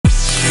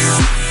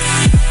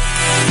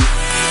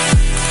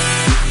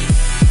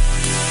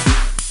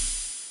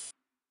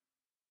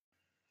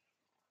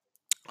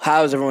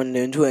How's everyone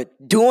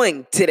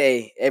doing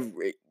today?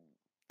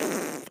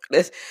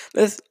 Let's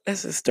let's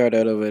just start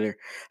out over there.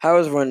 How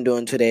is everyone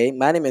doing today?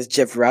 My name is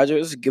Jeff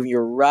Rogers, giving you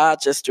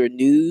Rochester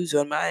news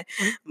on my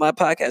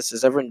podcast.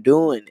 How's everyone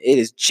doing? It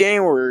is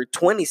January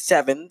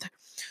 27th,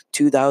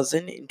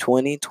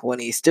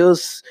 2020.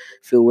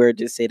 Feel weird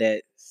to say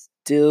that.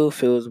 Still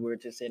feels weird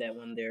to say that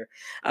one there.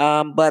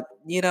 But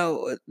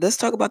let's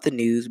talk about the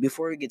news.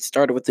 Before we get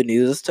started with the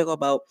news, let's talk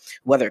about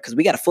weather because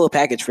we got a full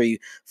package for you.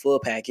 Full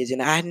package.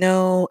 And I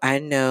know. I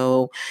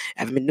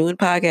haven't been doing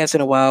podcasts in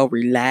a while.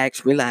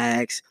 Relax.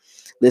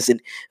 Listen,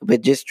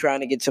 but just trying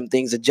to get some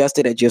things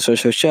adjusted at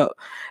GSO show.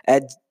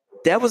 At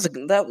that was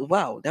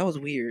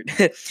weird.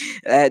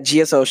 At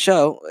GSO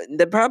show.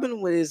 The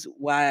problem is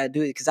why I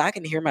do it because I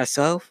can hear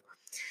myself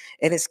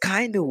and it's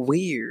kind of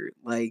weird.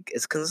 Like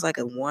it's because it's like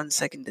a 1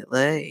 second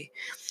delay,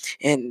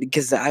 and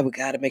because I would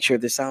gotta make sure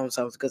the sound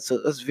sounds good. So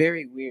it's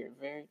very weird,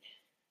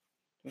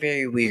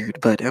 very weird.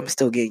 But I'm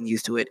still getting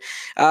used to it.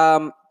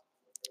 Um,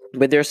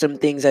 but there's some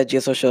things at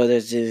GSO Show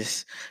that's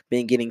just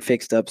been getting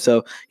fixed up.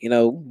 So,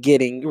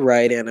 getting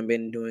right. And I've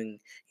been doing,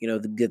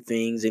 the good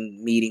things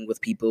and meeting with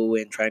people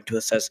and trying to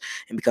assess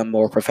and become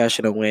more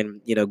professional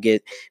and,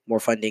 get more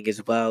funding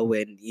as well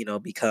and,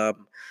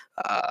 become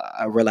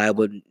a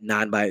reliable,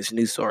 non biased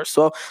news source.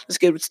 So let's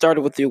get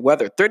started with the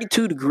weather.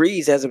 32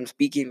 degrees as I'm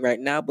speaking right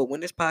now. But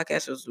when this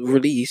podcast is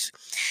released,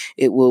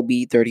 it will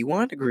be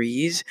 31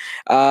 degrees.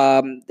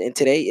 And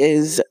today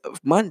is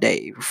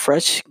Monday.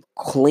 Fresh,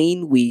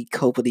 clean week.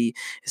 Hopefully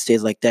it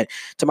stays like that.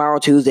 Tomorrow,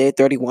 Tuesday,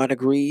 31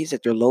 degrees.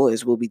 At their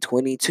lowest will be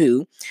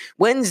 22.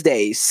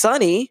 Wednesday,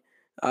 sunny.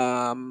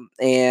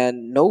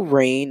 And no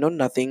rain, no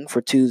nothing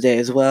for Tuesday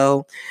as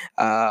well.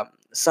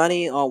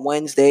 Sunny on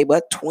Wednesday,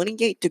 but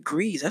 28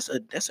 degrees. That's a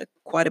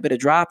quite a bit of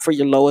drop for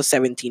your lowest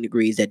 17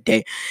 degrees that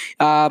day.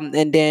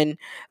 And then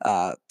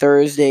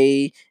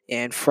Thursday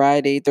and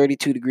Friday,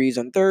 32 degrees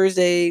on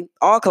Thursday.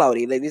 All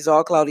cloudy. Like this is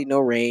all cloudy, no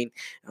rain.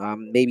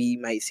 Maybe you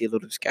might see a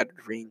little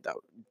scattered rain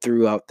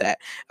throughout that.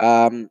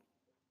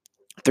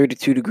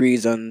 32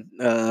 degrees on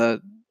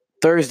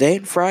Thursday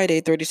and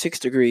Friday, 36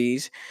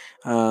 degrees.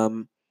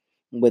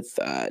 With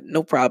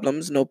no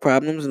problems, no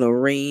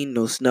rain,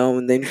 no snow,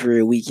 and then for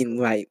a weekend,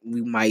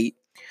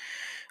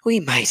 we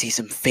might see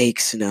some fake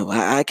snow.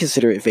 I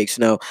consider it fake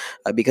snow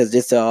because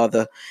this all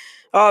the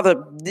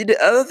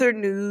other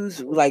news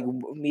like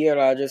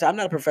meteorologists. I'm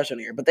not a professional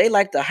here, but they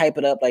like to hype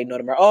it up like no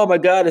tomorrow. Oh my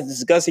God, it's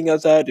disgusting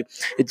outside.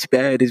 It's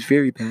bad. It's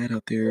very bad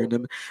out there.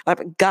 And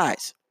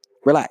guys,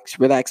 relax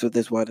with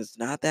this one. It's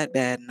not that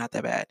bad. Not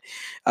that bad.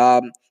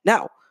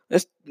 Now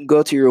let's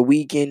go to your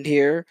weekend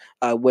here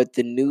with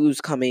the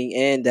news coming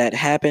in that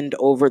happened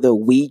over the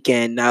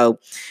weekend. Now,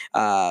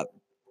 uh,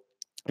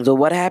 so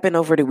what happened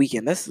over the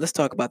weekend? Let's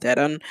talk about that.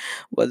 On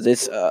was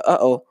this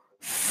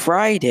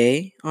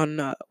Friday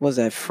on was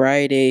that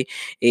Friday?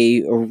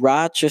 A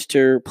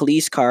Rochester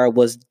police car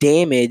was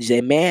damaged. A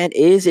man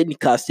is in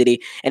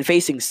custody and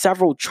facing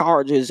several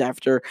charges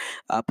after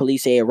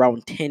police say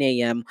around 10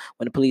 a.m.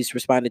 when the police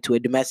responded to a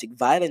domestic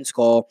violence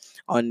call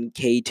on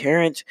K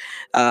Tarrant.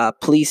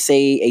 Police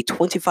say a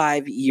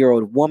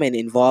 25-year-old woman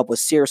involved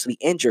was seriously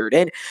injured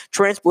and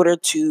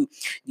transported to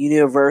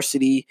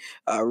University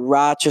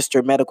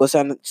Rochester Medical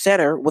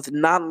Center with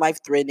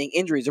non-life-threatening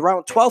injuries.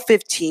 Around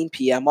 12:15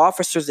 p.m.,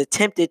 officers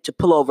attempted to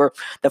pull over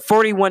the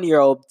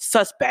 41-year-old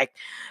suspect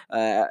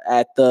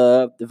at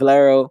the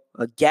Valero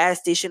gas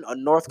station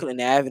on North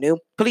Clinton Avenue.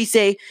 Police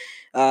say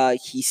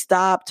he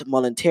stopped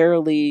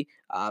momentarily,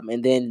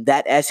 and then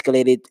that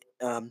escalated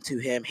to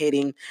him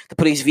hitting the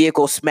police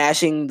vehicle,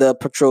 smashing the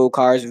patrol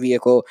car's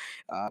vehicle.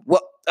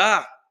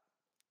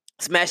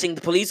 Smashing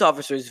the police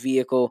officer's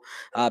vehicle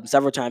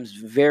several times.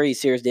 Very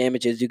serious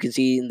damages. You can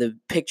see in the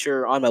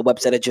picture on my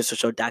website at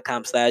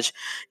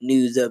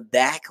justshow.com/news. The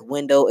back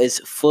window is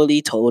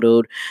fully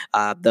totaled.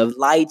 The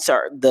lights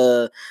are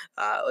the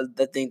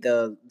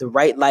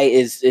right light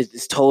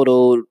is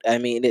totaled. I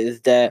mean, it's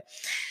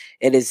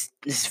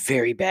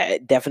very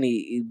bad,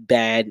 definitely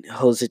bad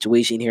whole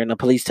situation here. And the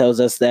police tells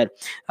us that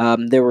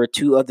there were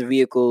two other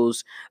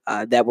vehicles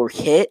that were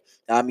hit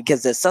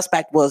because the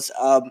suspect was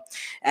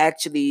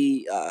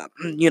actually,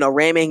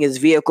 ramming his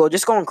vehicle,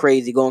 just going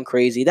crazy.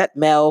 That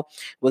male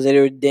was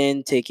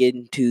then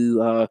taken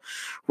to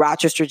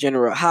Rochester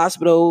General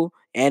Hospital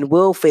and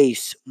will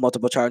face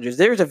multiple charges.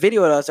 There's a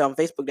video of us on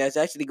Facebook that's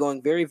actually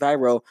going very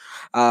viral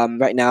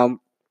right now,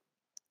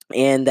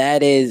 and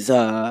that is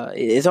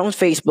it's on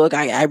Facebook.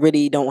 I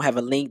really don't have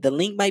a link. The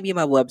link might be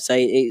my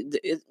website.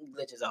 It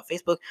glitches out.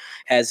 Facebook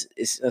has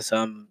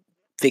some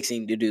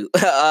fixing to do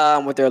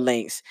with their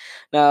links.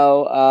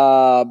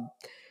 Now,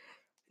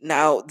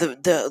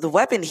 the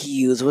weapon he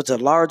used was a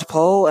large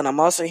pole, and I'm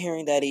also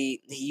hearing that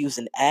he used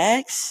an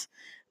axe,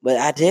 but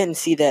I didn't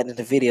see that in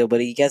the video.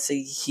 But he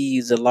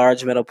used a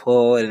large metal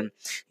pole and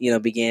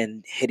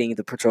began hitting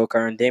the patrol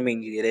car and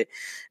damaging it.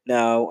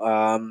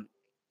 Now,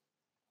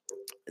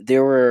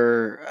 there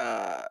were.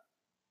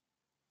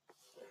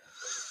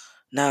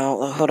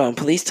 Now, hold on.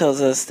 Police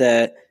tells us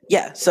that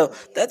yeah, so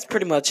that's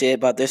pretty much it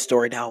about this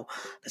story. Now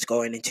let's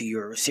go into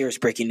your serious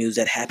breaking news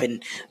that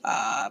happened.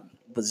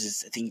 Was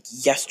this, I think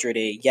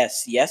yesterday?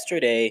 Yes,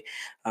 yesterday,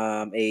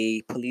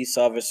 a police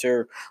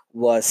officer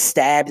was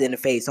stabbed in the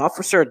face.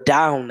 Officer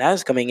down.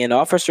 That's coming in.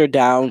 Officer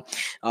down.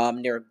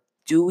 Near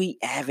Dewey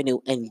Avenue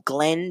in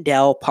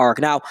Glendale Park.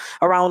 Now,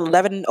 around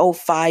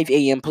 11:05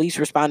 a.m., police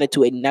responded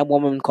to a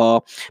 911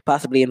 call,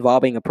 possibly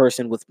involving a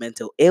person with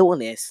mental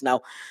illness.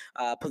 Now,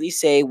 police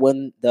say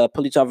when the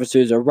police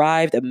officers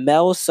arrived, a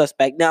male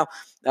suspect. Now,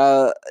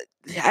 uh,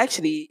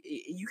 actually,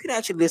 you can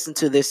actually listen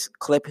to this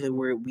clip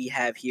where we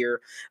have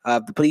here.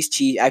 The police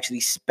chief actually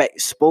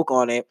spoke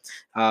on it.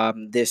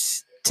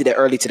 This today,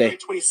 early today.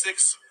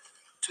 26,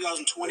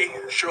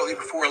 2020, shortly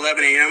before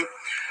 11 a.m.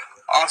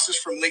 Officers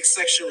from Lake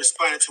Section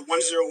responded to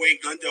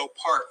 108 Glendale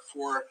Park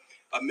for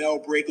a male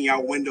breaking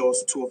out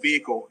windows to a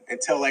vehicle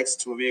and tail lights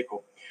to a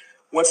vehicle.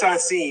 Once on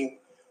scene,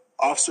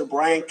 Officer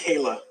Brian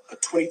Kayla, a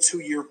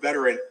 22-year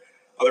veteran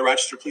of the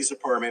Rochester Police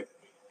Department,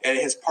 and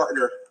his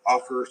partner,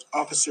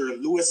 Officer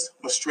Louis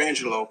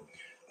Mastrangelo,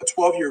 a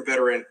 12-year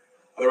veteran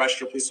of the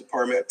Rochester Police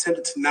Department,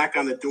 attempted to knock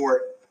on the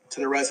door to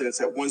the residence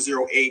at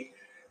 108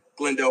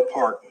 Glendale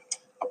Park.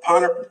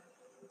 Upon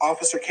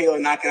Officer Kayla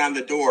knocking on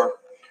the door,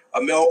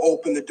 a male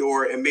opened the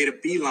door and made a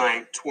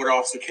beeline toward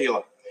Officer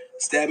Kayla,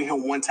 stabbing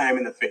him one time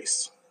in the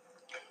face.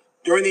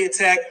 During the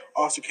attack,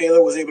 Officer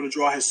Kayla was able to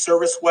draw his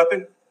service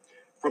weapon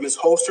from his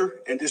holster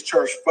and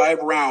discharge 5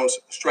 rounds,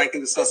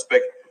 striking the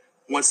suspect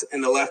once in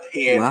the left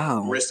hand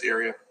Wow. wrist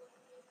area.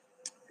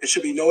 It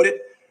should be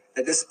noted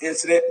that this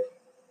incident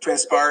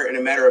transpired in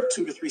a matter of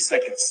 2 to 3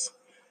 seconds.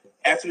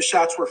 After the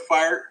shots were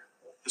fired,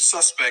 the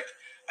suspect,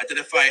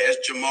 identified as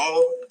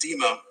Jamal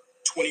Dima,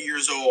 20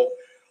 years old,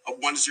 of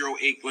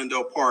 108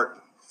 Glendale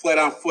Park, fled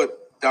on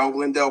foot down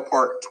Glendale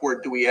Park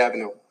toward Dewey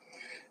Avenue.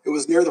 It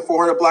was near the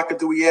 400 block of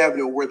Dewey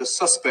Avenue where the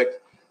suspect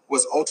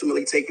was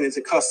ultimately taken into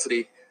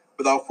custody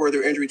without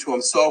further injury to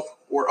himself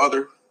or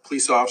other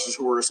police officers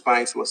who were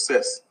responding to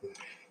assist.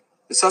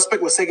 The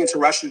suspect was taken to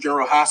Rochester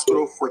General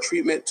Hospital for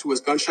treatment to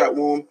his gunshot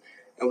wound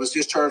and was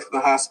discharged from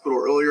the hospital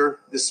earlier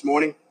this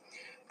morning.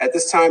 At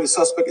this time, the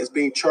suspect is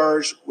being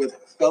charged with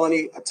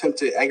felony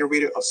attempted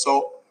aggravated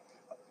assault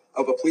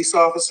of a police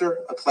officer,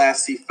 a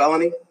Class C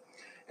felony,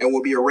 and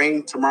will be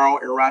arraigned tomorrow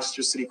in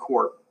Rochester City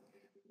Court.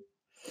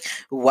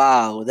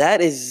 Wow,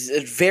 that is a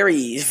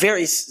very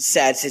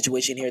sad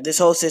situation here. This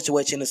whole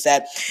situation is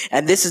sad,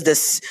 and this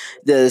is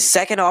the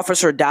second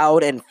officer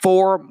died in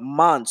 4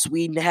 months.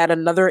 We had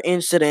another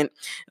incident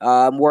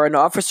where an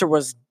officer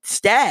was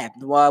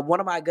stabbed. One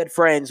of my good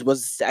friends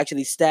was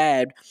actually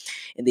stabbed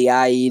in the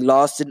eye. He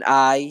lost an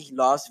eye, he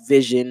lost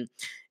vision,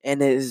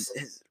 and it's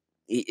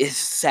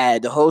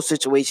sad. The whole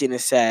situation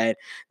is sad.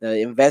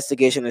 The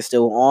investigation is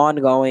still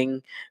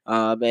ongoing.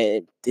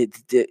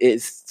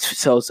 It's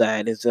so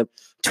sad. It's a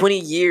 20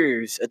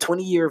 year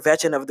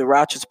veteran of the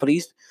Rochester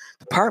Police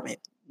Department.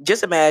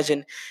 Just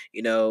imagine,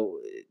 you know,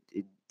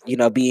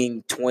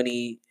 being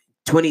 20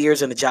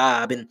 years in the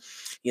job, and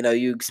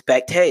you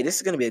expect, hey, this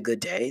is gonna be a good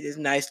day. This is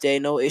a nice day,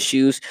 no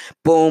issues.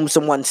 Boom,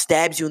 someone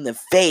stabs you in the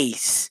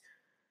face.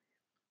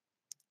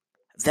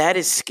 That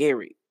is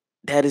scary.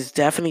 That is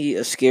definitely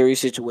a scary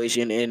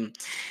situation, and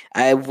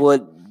I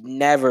would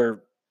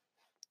never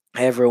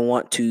ever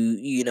want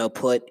to,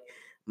 put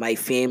my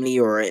family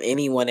or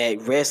anyone at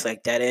risk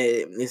like that.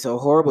 It's a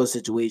horrible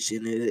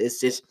situation. It's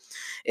just,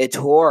 it's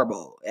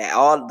horrible.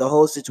 All the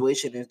whole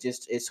situation is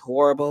just, it's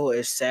horrible.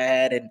 It's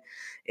sad, and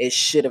it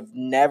should have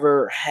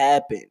never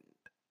happened.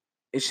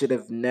 It should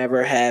have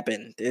never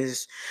happened.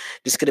 This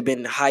could have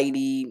been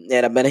Heidi,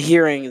 and I've been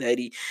hearing that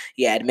he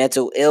had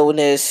mental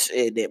illness.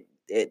 He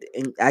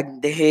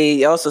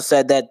also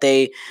said that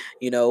they,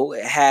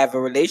 have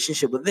a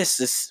relationship with this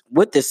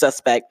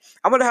suspect.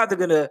 I wonder how they're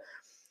gonna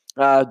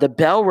the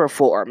bail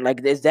reform.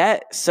 Like, is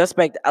that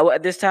suspect out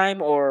at this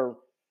time, or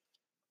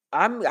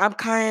I'm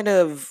kind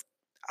of.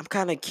 I'm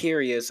kind of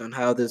curious on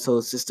how this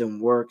whole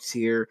system works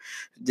here.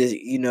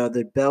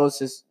 The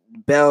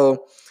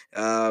Bell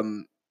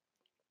um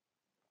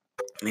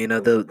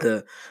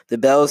the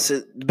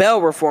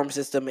bell reform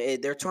system,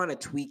 they're trying to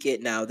tweak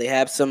it now. They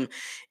have some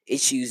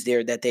issues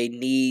there that they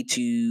need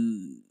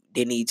to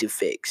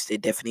fix. They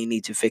definitely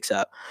need to fix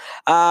up.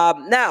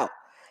 Now,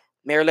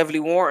 Mayor Leslie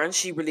Warren,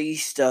 she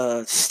released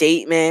a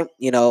statement,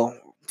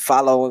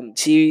 following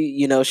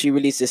she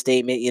released a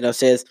statement,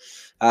 says,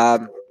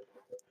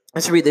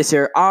 let's read this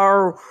here.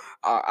 Our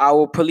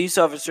police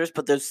officers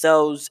put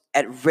themselves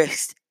at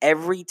risk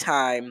every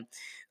time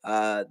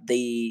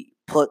they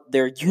put on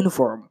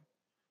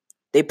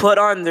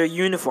their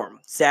uniform.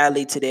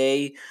 Sadly,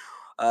 today,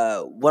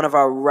 one of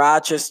our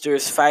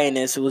Rochester's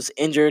finest was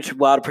injured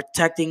while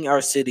protecting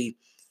our city.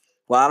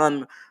 While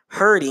I'm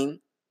hurting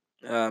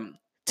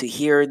to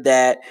hear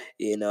that,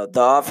 the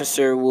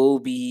officer will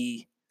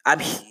be.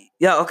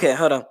 Yeah, okay,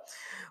 hold on.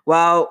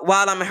 While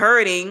I'm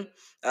hurting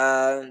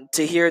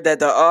to hear that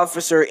the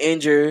officer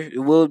injured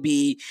will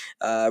be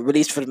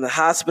released from the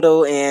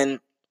hospital and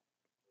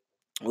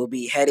will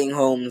be heading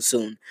home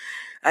soon.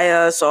 I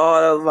ask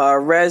all of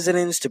our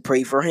residents to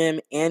pray for him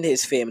and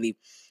his family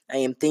I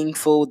am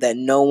thankful that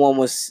no one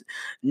was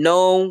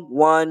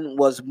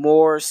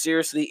more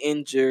seriously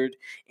injured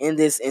in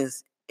this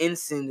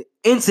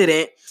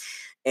incident,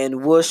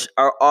 and wish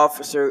our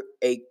officer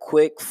a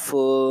quick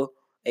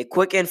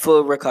and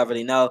full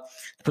recovery. Now,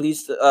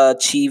 police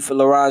chief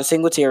Laurent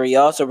Singletary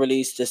also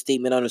released a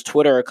statement on his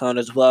Twitter account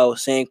as well,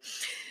 saying,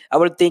 "I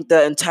would thank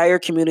the entire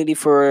community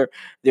for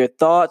their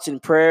thoughts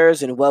and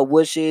prayers and well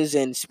wishes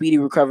and speedy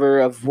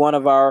recovery of one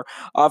of our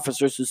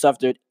officers who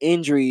suffered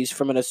injuries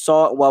from an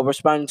assault while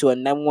responding to a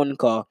 911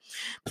 call.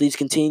 Please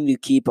continue to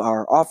keep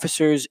our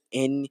officers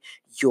in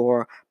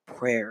your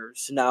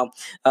prayers." Now,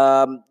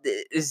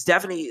 it's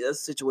definitely a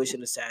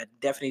situation is sad.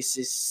 Definitely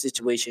sad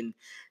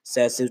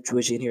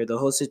situation here. The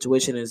whole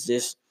situation is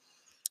just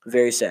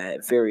very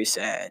sad, very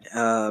sad.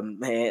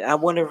 Man, I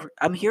wonder.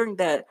 I'm hearing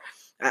that.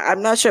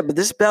 I'm not sure, but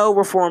this bail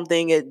reform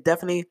thing, it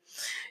definitely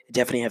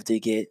have to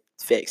get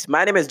fixed.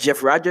 My name is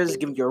Jeff Rogers,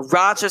 giving you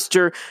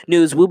Rochester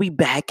news. We'll be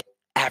back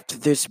after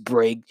this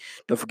break.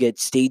 Don't forget,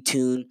 stay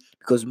tuned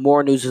because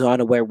more news is on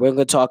the way. We're going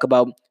to talk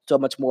about so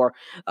much more.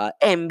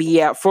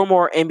 NBA,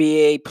 former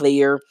NBA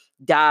player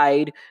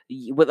died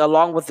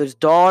along with his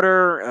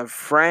daughter,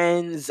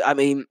 friends. I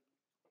mean,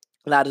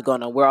 a lot is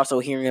going on. We're also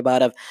hearing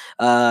about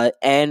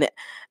an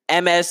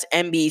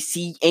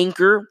MSNBC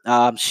anchor.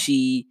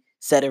 She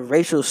said a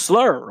racial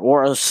slur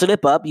or a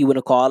slip up, you want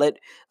to call it.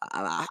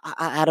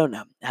 I don't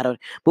know. I don't.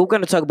 But we're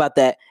going to talk about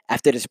that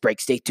after this break.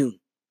 Stay tuned.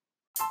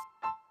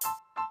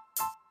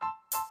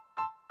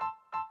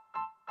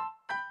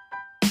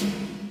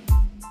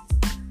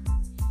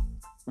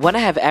 Want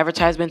to have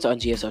advertisements on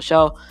GSO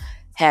Show?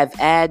 Have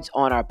ads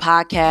on our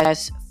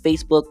podcast,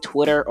 Facebook,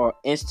 Twitter, or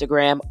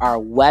Instagram, our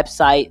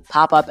website,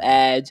 pop-up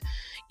ads,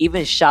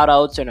 even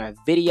shout-outs on our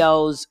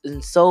videos,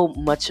 and so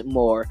much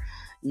more.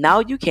 Now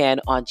you can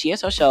on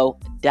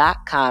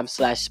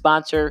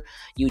gsoshow.com/sponsor.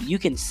 You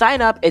can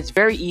sign up. It's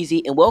very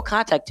easy, and we'll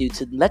contact you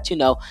to let you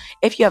know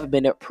if you have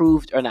been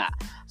approved or not.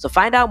 So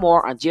find out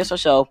more on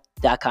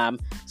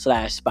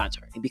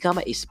gsoshow.com/sponsor and become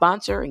a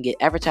sponsor and get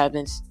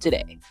advertisements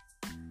today.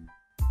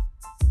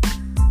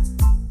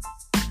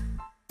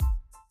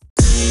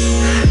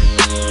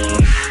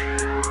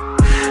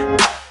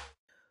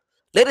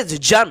 Ladies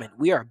and gentlemen,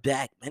 we are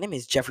back. My name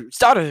is Jeffrey.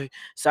 Sorry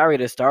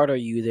to startle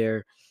you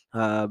there,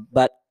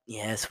 but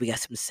yes, we got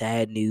some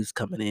sad news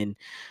coming in.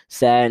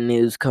 Sad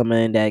news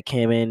coming that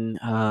came in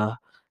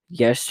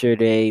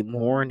yesterday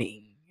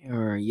morning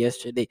or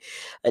yesterday.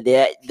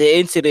 The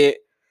incident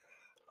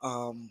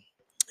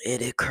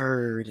it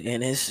occurred,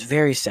 and it's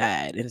very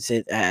sad. And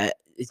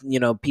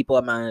people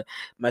at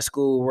my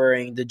school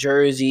wearing the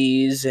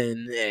jerseys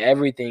and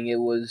everything.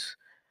 It was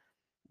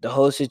the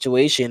whole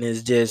situation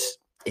is just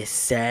it's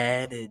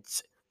sad.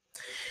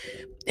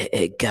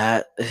 It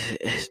got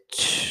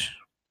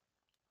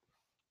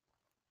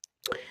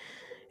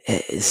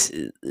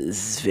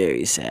it's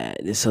very sad.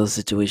 This whole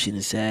situation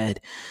is sad,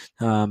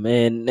 and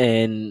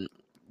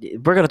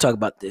we're gonna talk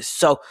about this.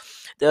 So,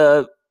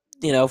 the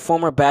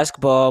former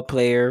basketball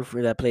player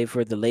that played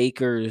for the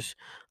Lakers,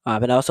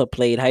 and also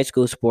played high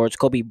school sports,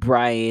 Kobe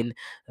Bryant.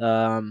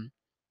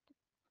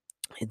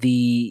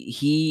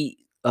 He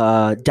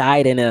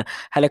died in a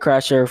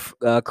helicopter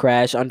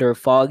crash under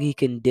foggy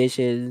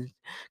conditions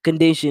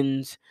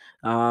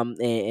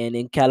and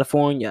in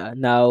California.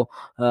 Now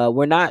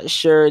we're not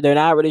sure. They're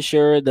not really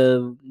sure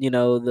the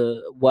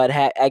what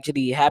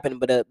actually happened,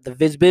 but the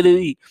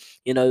visibility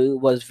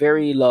was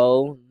very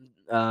low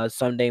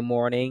Sunday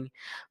morning,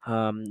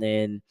 and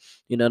the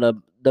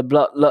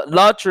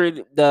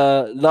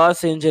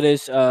Los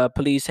Angeles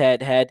police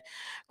had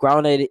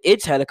grounded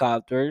its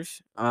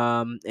helicopters,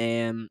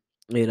 and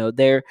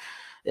they're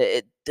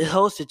the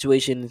whole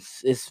situation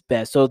is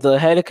best. So the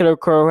helicopter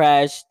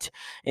crashed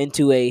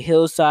into a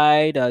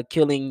hillside,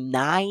 killing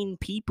 9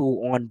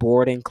 people on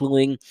board,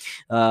 including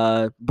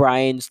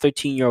Brian's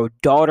 13-year-old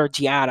daughter,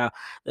 Gianna.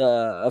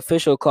 The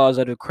official cause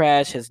of the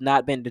crash has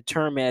not been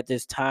determined at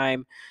this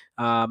time.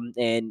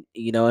 And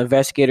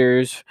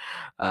investigators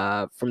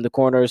from the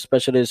coroner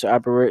specialist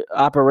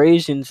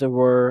operations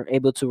were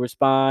able to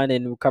respond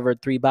and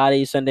recovered 3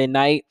 bodies Sunday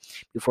night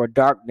before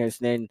darkness.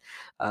 Then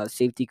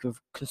safety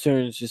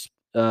concerns just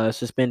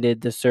suspended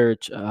the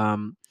search.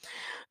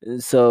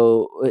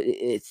 So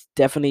it's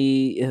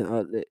definitely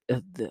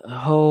the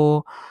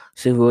whole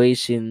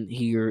situation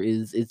here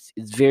is it's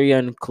very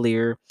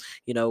unclear.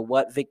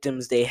 What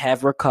victims they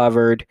have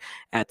recovered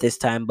at this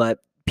time, but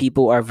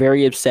people are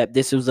very upset.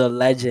 This was a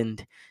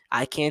legend.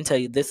 I can tell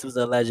you, this was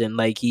a legend.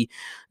 Like he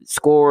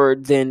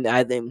scored, then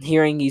I'm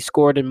hearing he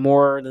scored in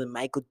more than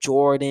Michael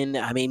Jordan.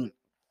 I mean,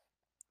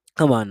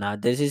 come on now.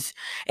 And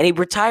he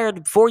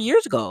retired 4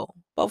 years ago.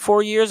 About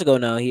 4 years ago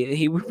now.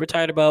 He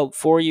retired about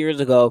 4 years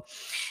ago,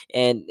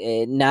 and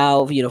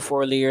now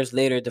 4 years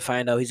later to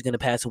find out he's gonna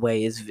pass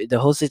away is the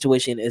whole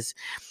situation is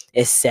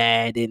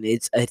sad, and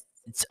it's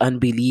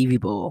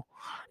unbelievable.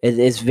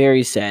 It's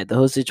very sad. The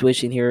whole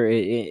situation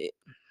here.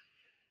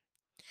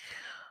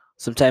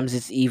 Sometimes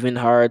it's even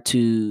hard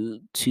to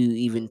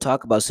even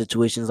talk about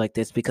situations like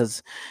this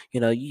because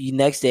you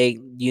next day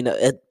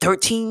at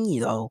 13,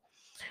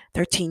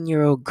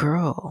 13-year-old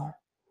girl.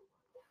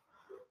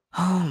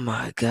 Oh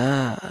my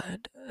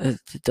god.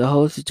 The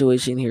whole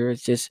situation here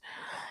is just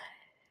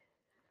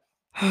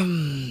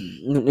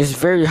it's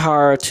very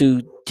hard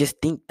to just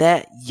think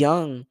that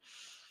young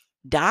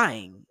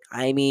dying.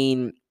 I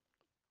mean,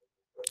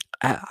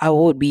 I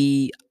would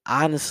be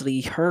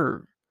honestly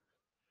hurt.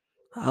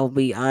 I'll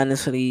be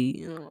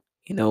honestly,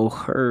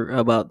 hurt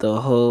about the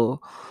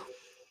whole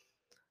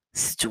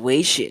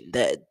situation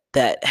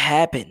that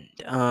happened.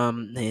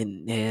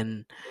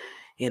 And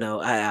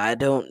I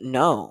don't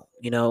know.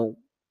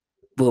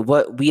 Well,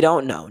 what we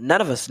don't know.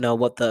 None of us know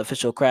what the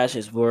official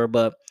crashes were,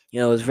 but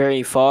it's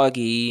very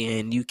foggy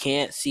and you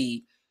can't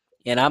see.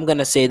 And I'm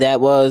gonna say that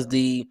was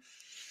the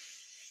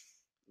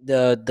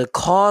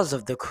cause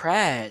of the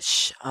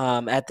crash.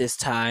 At this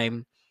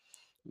time,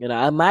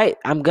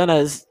 I'm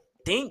gonna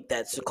think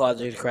that's the cause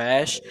of the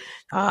crash.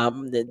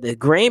 The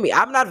Grammy.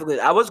 I'm not.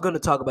 I was gonna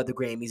talk about the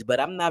Grammys, but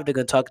I'm not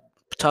gonna talk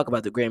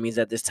about the Grammys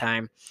at this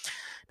time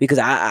because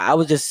I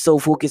was just so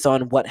focused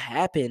on what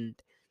happened.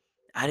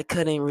 I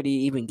couldn't really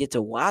even get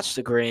to watch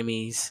the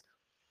Grammys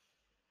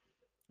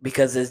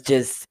because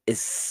it's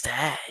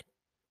sad.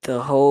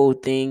 The whole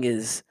thing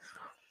is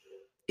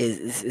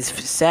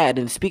sad.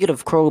 And speaking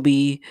of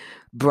Kobe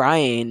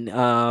Bryant,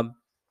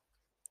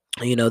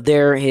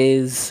 there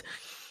is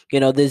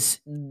this.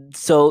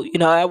 So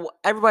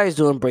everybody's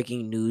doing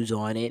breaking news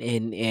on it,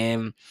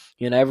 and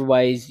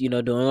everybody's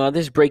doing all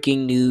this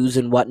breaking news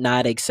and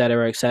whatnot,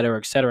 etc., etc.,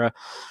 etc.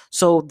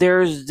 So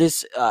there's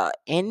this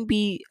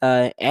MSNBC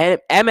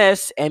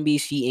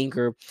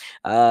anchor.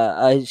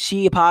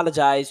 She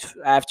apologized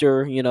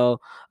after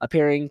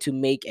appearing to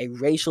make a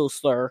racial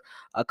slur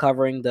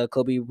covering the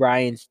Kobe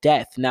Bryant's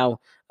death.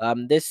 Now,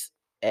 this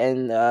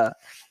and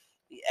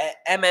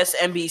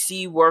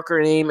MSNBC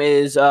worker name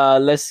is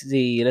let's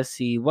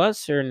see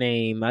what's her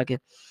name. I can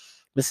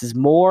Mrs.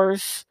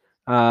 Morse.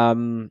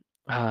 Um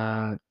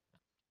uh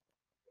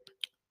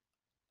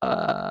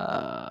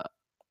uh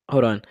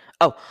Hold on.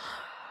 Oh,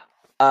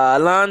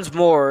 Alana's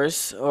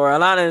Morris or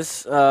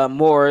Alana's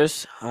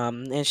Morris,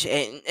 and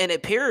it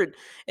appeared,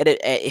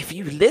 if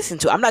you listen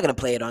to, I'm not gonna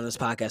play it on this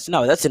podcast.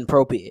 No, that's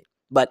inappropriate.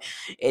 But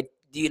if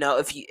you,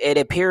 it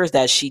appears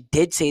that she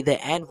did say the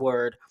N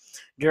word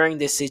during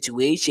this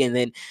situation,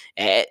 and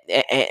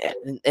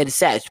it's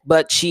sad.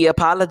 But she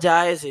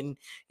apologized, and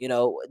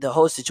the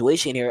whole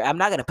situation here. I'm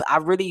not gonna. I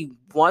really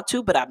want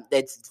to, but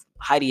it's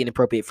highly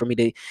inappropriate for me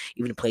to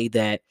even play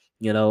that.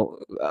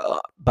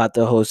 About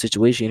the whole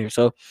situation here.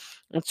 So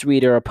let's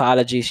read her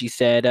apology. She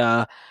said,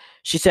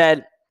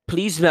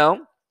 please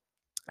know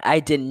I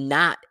did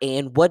not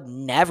and would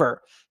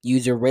never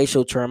use a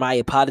racial term. I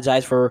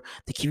apologize for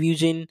the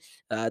confusion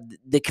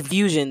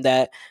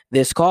that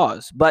this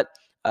caused. But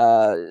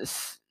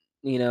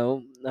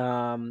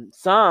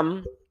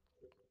some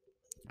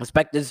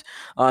spectators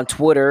on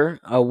Twitter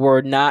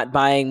were not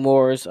buying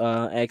Moore's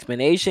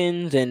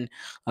explanations, and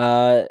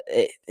a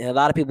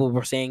lot of people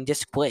were saying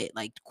just quit,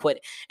 like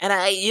quit. And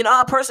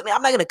personally,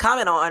 I'm not going to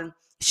comment on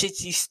should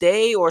she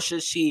stay or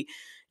should she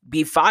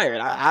be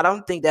fired. I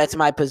don't think that's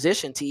my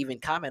position to even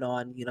comment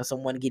on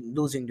someone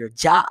losing their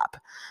job.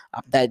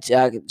 That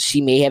she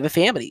may have a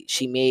family,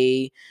 she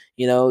may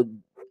you know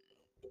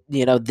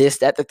this,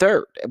 that, the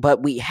third,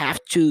 but we have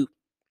to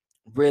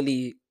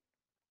really.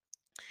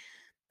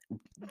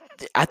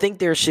 I think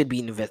there should be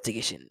an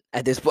investigation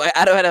at this point.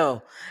 I don't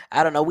know.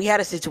 We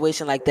had a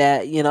situation like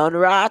that, in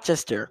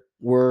Rochester,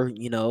 where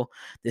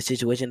the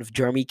situation of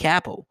Jeremy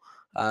Capel.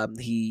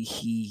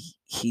 He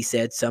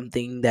said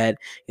something that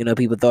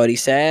people thought he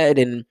said,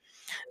 and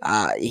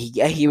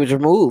he was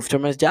removed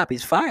from his job.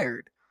 He's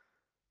fired,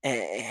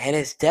 and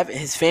his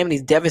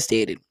family's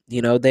devastated.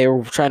 They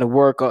were trying to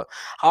work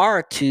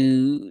hard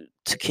to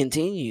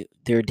continue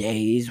their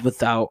days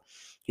without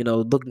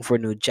looking for a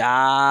new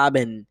job,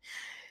 and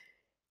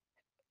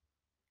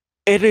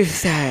it is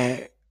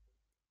sad.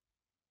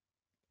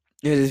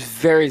 It is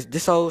very.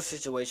 This whole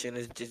situation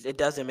is just. It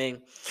doesn't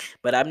mean,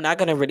 but I'm not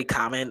gonna really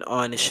comment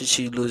on should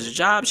she lose her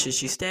job, should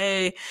she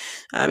stay.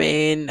 I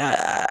mean,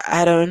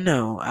 I don't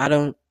know. I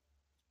don't.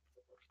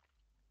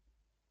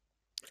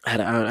 I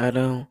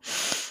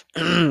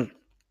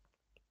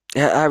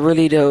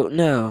really don't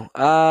know.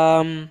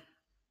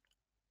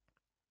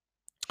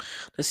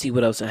 Let's see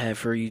what else I have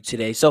for you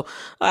today. So,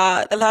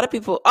 a lot of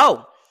people.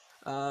 Oh,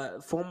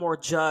 former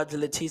judge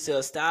Leticia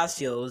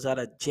Estacio is out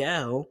of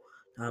jail.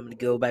 I'm gonna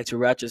go back to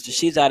Rochester.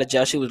 She's out of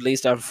jail. She was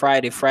released on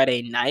Friday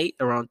night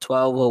around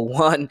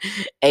 12:01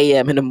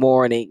 a.m. in the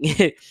morning.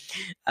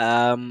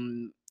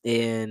 And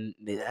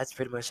that's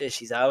pretty much it.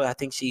 She's out. I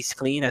think she's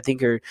clean. I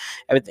think her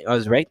everything. I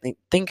was right.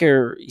 Think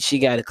her. She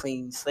got a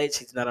clean slate.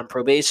 She's not on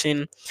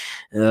probation.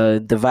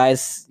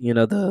 Device.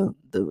 The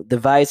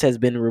device has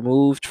been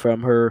removed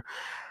from her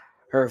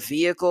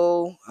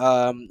vehicle.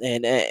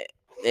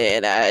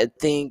 And I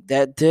think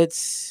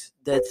that's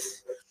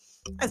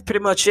pretty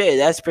much it.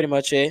 That's pretty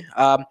much it.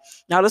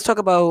 Now let's talk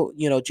about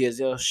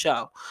GSL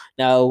show.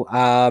 Now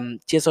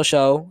GSL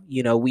show.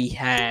 We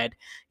had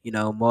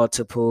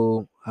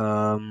multiple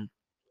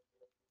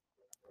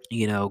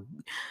you know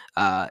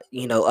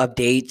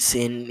updates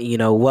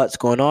and what's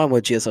going on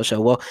with GSO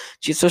Show. Well,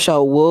 GSO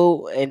Show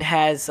will and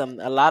has a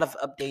lot of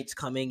updates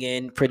coming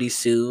in pretty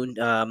soon.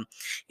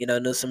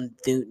 Know some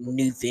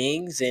new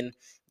things, and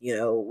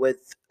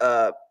with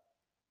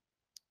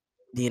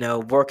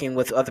working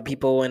with other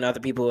people and other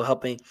people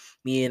helping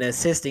me and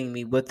assisting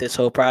me with this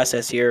whole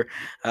process here.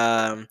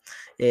 Um,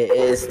 it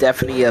is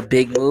definitely a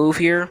big move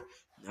here.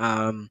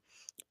 Um,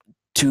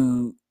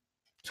 to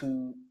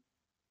to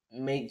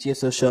make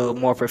GSO Show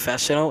more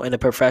professional in a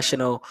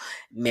professional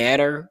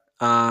manner.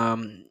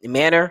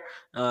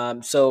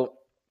 So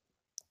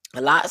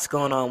a lot's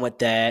going on with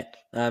that.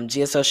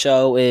 GSO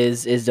Show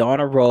is on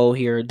a roll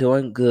here,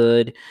 doing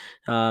good.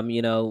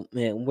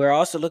 And we're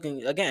also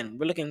looking again.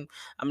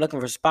 I'm looking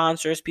for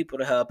sponsors, people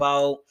to help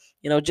out.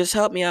 Just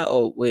help me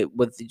out with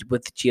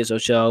the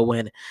GSO Show,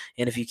 and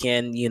if you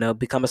can,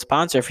 become a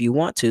sponsor if you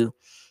want to,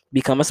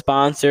 become a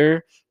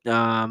sponsor.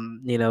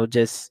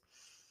 Just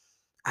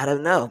I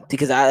don't know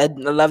because I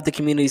love the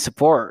community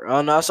support.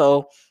 And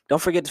also, don't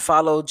forget to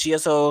follow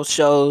GSO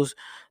shows.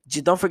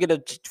 Don't forget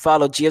to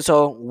follow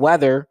GSO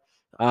Weather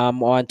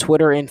on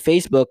Twitter and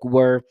Facebook,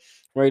 where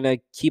we're gonna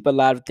keep a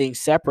lot of things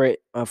separate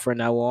from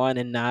now on,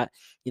 and not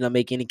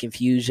make any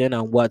confusion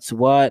on what's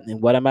what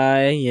and what am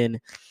I,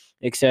 and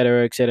et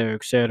cetera, et cetera,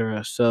 et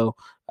cetera. So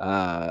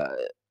a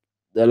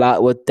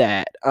lot with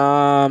that.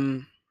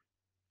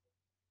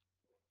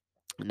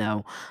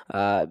 Now,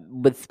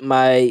 with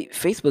my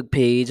Facebook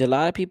page, a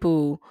lot of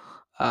people,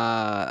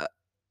 uh,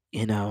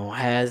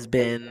 has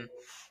been,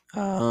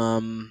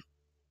 um,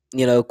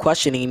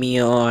 questioning me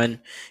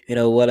on,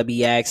 what I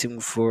be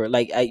asking for.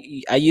 Like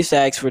I used to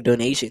ask for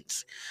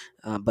donations,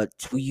 but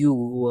you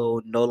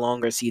will no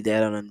longer see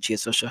that on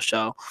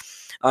GSL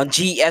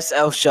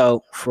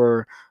show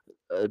for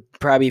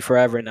probably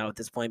forever now at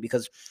this point,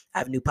 because I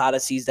have new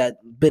policies that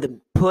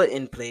been put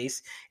in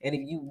place. And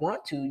if you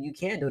want to, you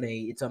can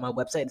donate. It's on my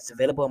website. It's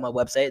available on my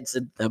website. It's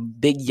a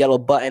big yellow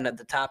button at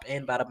the top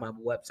and bottom of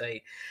my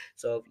website.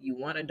 So if you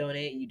want to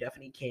donate, you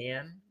definitely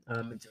can.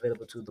 It's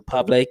available to the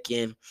public,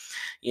 and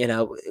you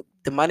know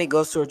the money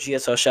goes to a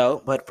GSO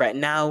show. But right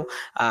now,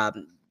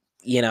 um,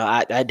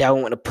 I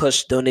don't want to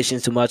push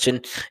donations too much,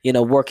 and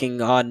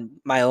working on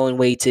my own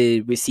way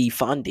to receive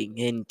funding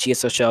in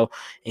GSO show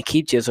and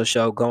keep GSO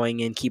show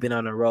going and keep it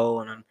on a roll,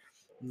 and on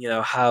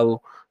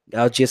how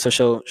GSO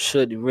show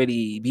should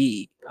really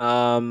be.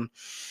 But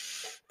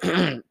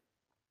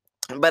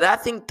I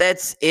think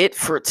that's it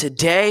for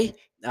today.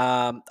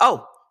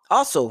 Oh,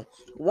 also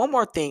one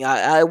more thing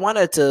I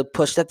wanted to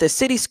push that the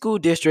city school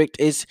district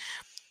is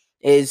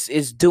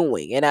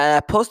doing, and I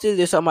posted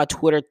this on my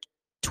Twitter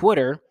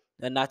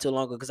not too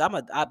long ago, because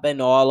I've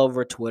been all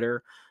over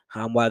Twitter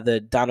while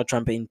the Donald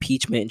Trump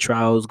impeachment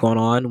trial is going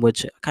on,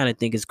 which I kind of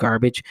think is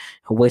garbage,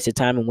 a waste of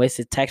time and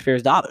wasted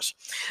taxpayers' dollars.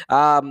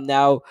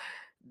 Now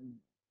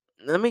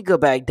let me go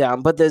back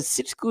down, but the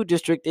city school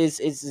district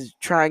is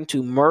trying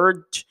to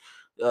merge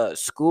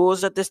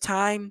schools at this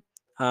time.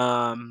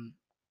 Um,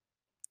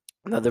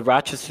 Now, the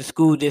Rochester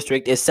School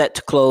District is set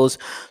to close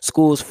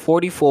schools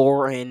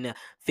 44 and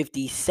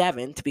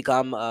 57 to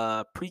become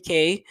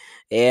pre-K,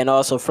 and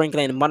also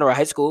Franklin and Monroe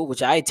High School,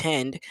 which I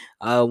attend,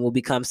 will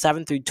become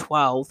 7 through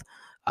 12.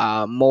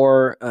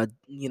 More,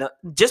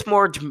 just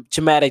more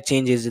dramatic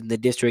changes in the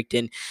district,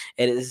 and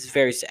it is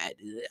very sad.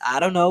 I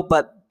don't know,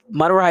 but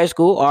Monroe High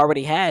School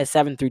already has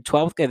 7 through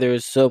 12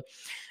 gathers, so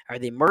are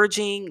they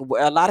merging?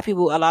 A lot of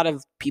people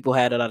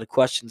had a lot of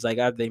questions. Like,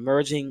 are they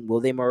merging? Will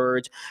they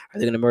merge? Are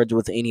they going to merge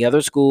with any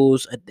other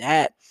schools?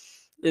 That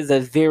is a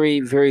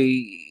very,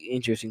 very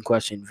interesting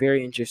question.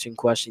 Very interesting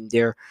question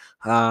there.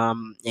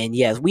 And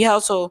yes, we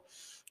also.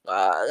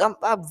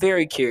 I'm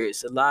very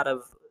curious. You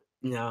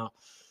know,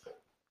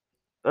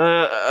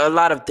 a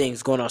lot of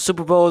things going on.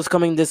 Super Bowl is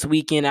coming this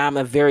weekend.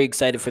 I'm very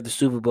excited for the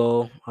Super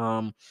Bowl.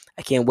 I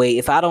can't wait.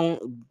 If I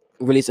don't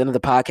release another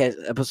podcast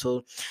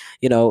episode,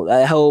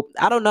 I hope.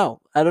 I don't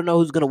know. I don't know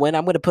who's gonna win.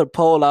 I'm gonna put a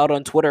poll out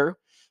on Twitter,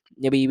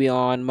 maybe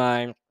on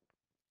my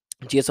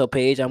GSO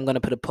page. I'm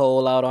gonna put a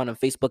poll out on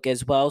Facebook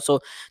as well.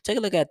 So take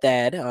a look at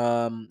that.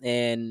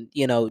 And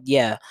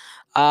yeah.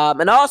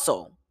 And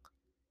also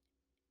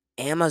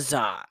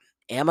Amazon.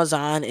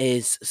 Amazon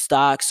is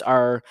stocks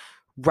are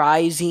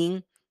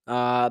rising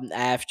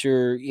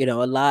after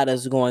a lot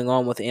is going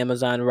on with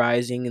Amazon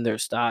rising in their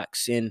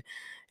stocks, and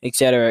et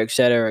cetera, et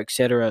cetera, et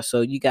cetera. So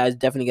you guys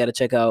definitely got to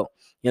check out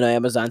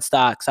Amazon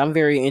stocks. I'm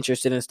very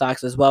interested in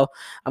stocks as well.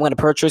 I'm gonna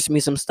purchase me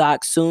some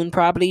stocks soon,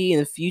 probably in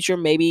the future,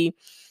 maybe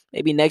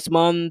next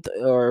month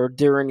or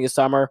during the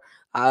summer.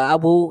 I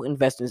will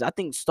invest in this. I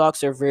think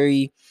stocks are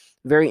very,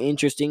 very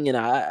interesting, and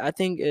I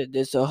think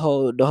it's the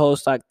whole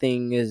stock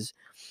thing is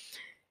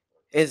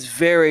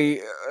very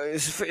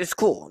it's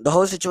cool. The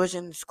whole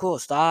situation is cool.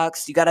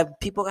 Stocks,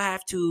 people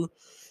have to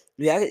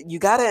you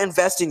gotta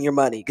invest in your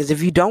money, because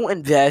if you don't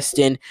invest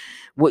in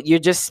what, you're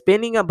just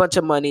spending a bunch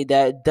of money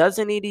that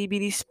doesn't need to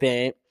be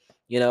spent.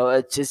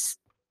 It's just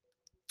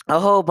a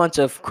whole bunch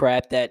of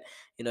crap that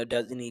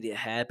doesn't need to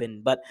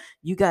happen. But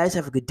you guys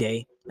have a good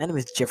day. My name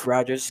is Jeff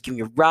Rogers, giving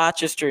you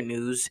Rochester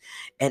news,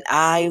 and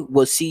I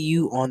will see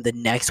you on the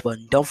next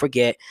one. Don't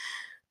forget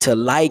to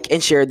like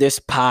and share this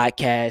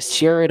podcast.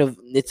 Share it.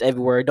 It's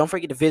everywhere. Don't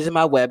forget to visit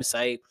my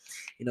website.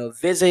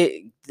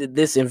 Visit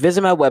this and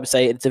visit my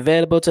website. It's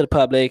available to the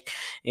public.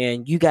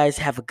 And you guys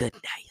have a good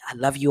night. I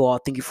love you all.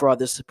 Thank you for all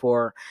the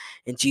support.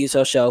 And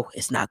GSL Show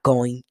is not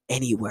going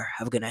anywhere.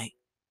 Have a good night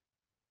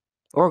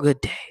or a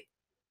good day.